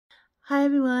Hi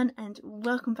everyone, and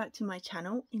welcome back to my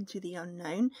channel, Into the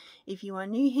Unknown. If you are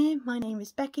new here, my name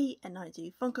is Becky and I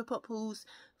do Funko Pop hauls,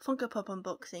 Funko Pop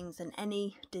unboxings and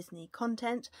any Disney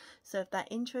content. So if that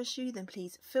interests you, then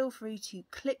please feel free to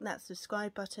click that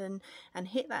subscribe button and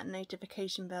hit that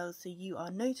notification bell so you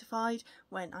are notified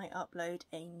when I upload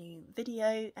a new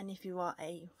video. And if you are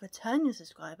a returning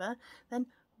subscriber, then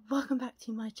welcome back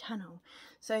to my channel.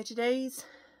 So today's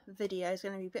video is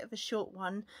going to be a bit of a short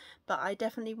one, but I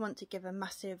definitely want to give a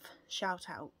massive shout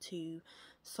out to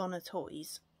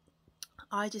Sonotoys.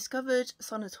 I discovered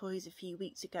Sonotoys a few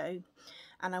weeks ago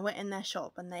and I went in their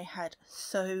shop and they had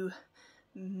so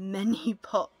many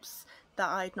pops that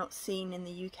I'd not seen in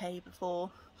the UK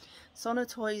before.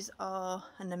 Sonotoys are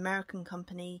an American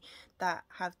company that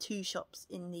have two shops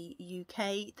in the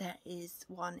UK. There is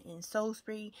one in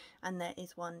Salisbury and there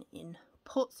is one in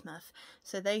Portsmouth.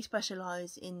 So they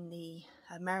specialise in the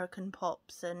American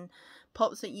pops and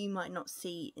pops that you might not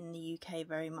see in the UK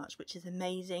very much, which is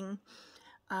amazing.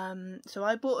 So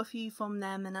I bought a few from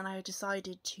them and then I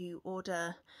decided to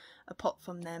order a pop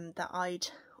from them that I'd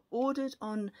ordered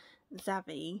on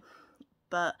Zavvi,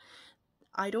 but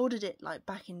I'd ordered it like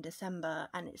back in December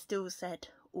and it still said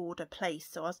order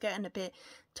placed, so I was getting a bit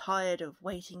tired of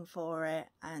waiting for it,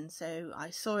 and so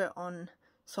I saw it on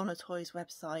Sonotoys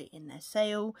website in their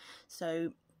sale,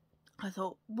 so I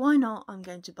thought, why not, I'm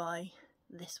going to buy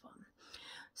this one.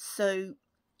 So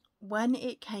when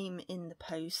it came in the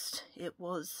post, it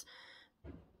was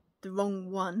the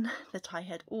wrong one that I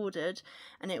had ordered,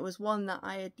 and it was one that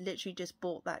I had literally just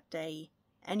bought that day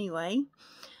anyway,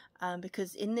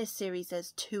 because in this series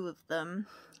there's two of them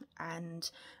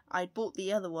and I bought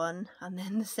the other one and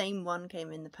then the same one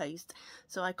came in the post.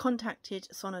 So I contacted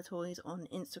Sonotoys on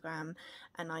Instagram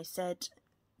and I said,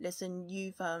 listen,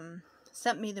 you've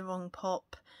sent me the wrong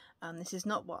pop, this is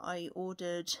not what I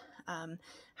ordered,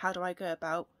 how do I go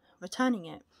about returning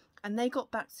it? And they got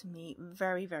back to me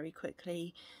very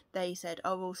quickly. They said,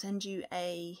 oh, we'll send you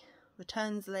a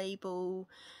returns label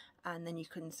and then you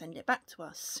can send it back to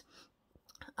us.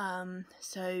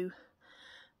 So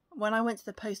when I went to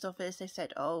the post office, they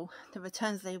said, oh, the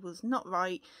returns label's not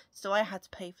right, so I had to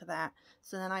pay for that.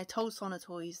 So then I told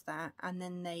Sonotoys that, and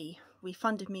then they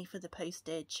refunded me for the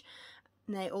postage,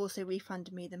 and they also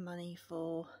refunded me the money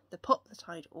for the pop that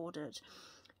I'd ordered.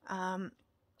 Now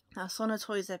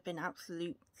Sonotoys have been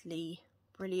absolutely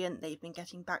brilliant. They've been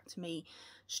getting back to me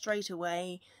straight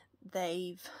away.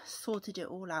 They've sorted it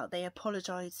all out. They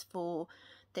apologised for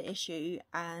the issue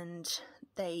and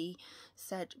they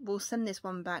said, we'll send this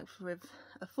one back for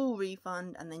a full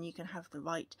refund and then you can have the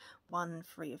right one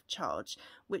free of charge,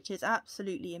 which is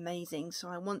absolutely amazing. So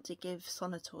I want to give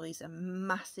Sonotoys a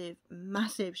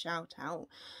massive shout out.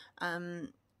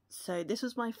 So this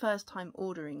was my first time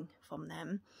ordering from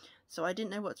them, so I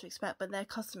didn't know what to expect, but their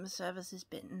customer service has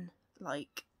been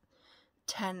like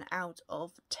 10 out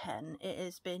of 10. It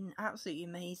has been absolutely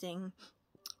amazing.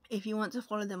 If you want to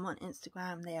follow them on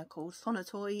Instagram, they are called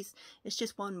Sonotoys. It's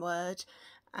just one word,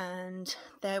 and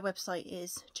their website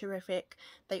is terrific.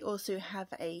 They also have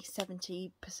a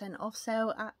 70% off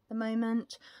sale at the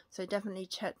moment, so definitely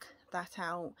check that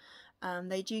out.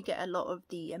 They do get a lot of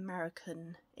the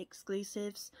American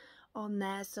exclusives on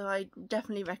there, so I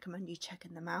definitely recommend you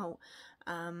checking them out.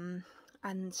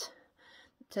 And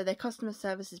so their customer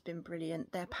service has been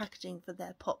brilliant. Their packaging for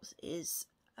their pops is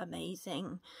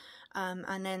amazing,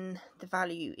 and then the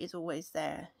value is always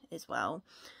there as well.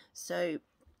 So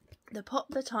the pop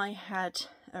that I had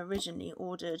originally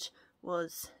ordered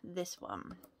was this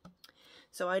one.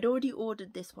 So I'd already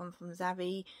ordered this one from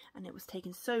Zavvi and it was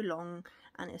taking so long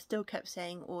and it still kept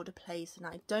saying order placed, and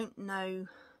I don't know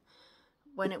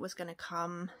when it was going to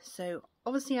come. So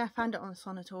obviously I found it on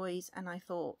Sonotoys and I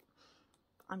thought,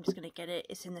 I'm just going to get it,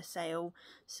 it's in the sale.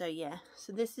 So yeah,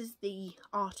 so this is the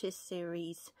Artist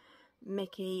Series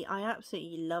Mickey. I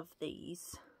absolutely love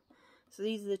these. So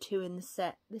these are the two in the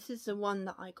set. This is the one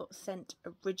that I got sent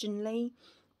originally,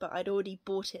 but I'd already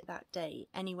bought it that day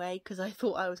anyway because I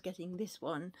thought I was getting this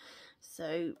one.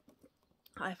 So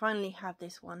I finally have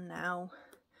this one now.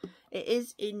 It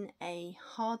is in a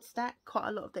hard stack. Quite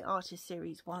a lot of the Artist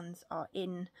Series ones are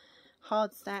in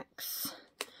hard stacks.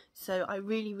 So I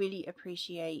really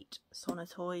appreciate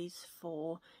Sonotoys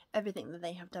for everything that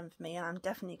they have done for me, and I'm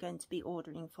definitely going to be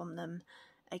ordering from them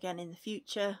again in the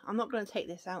future. I'm not going to take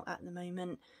this out at the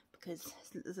moment because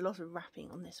there's a lot of wrapping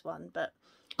on this one, but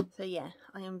so yeah,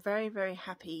 I am very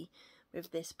happy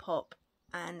with this pop.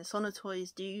 And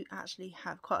Sonotoys do actually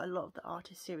have quite a lot of the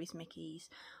Artist Series Mickeys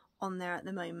on there at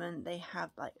the moment. They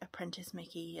have like Apprentice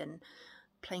Mickey and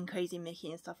Plain Crazy Mickey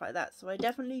and stuff like that, so I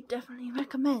definitely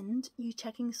recommend you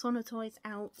checking Sonotoys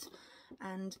out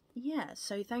And yeah,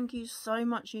 so thank you so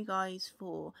much you guys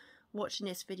for watching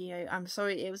this video. I'm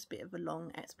sorry it was a bit of a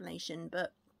long explanation,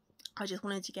 but I just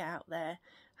wanted to get out there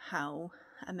how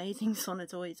amazing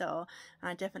Sonotoys are, and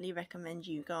I definitely recommend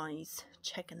you guys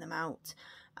checking them out,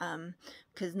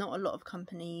 because not a lot of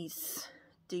companies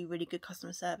do really good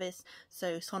customer service,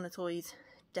 so Sonotoys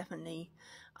definitely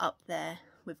up there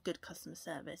with good customer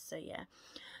service. So yeah,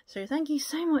 so thank you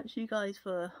so much you guys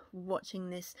for watching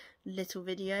this little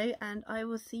video, and I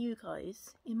will see you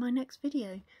guys in my next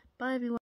video. Bye everyone.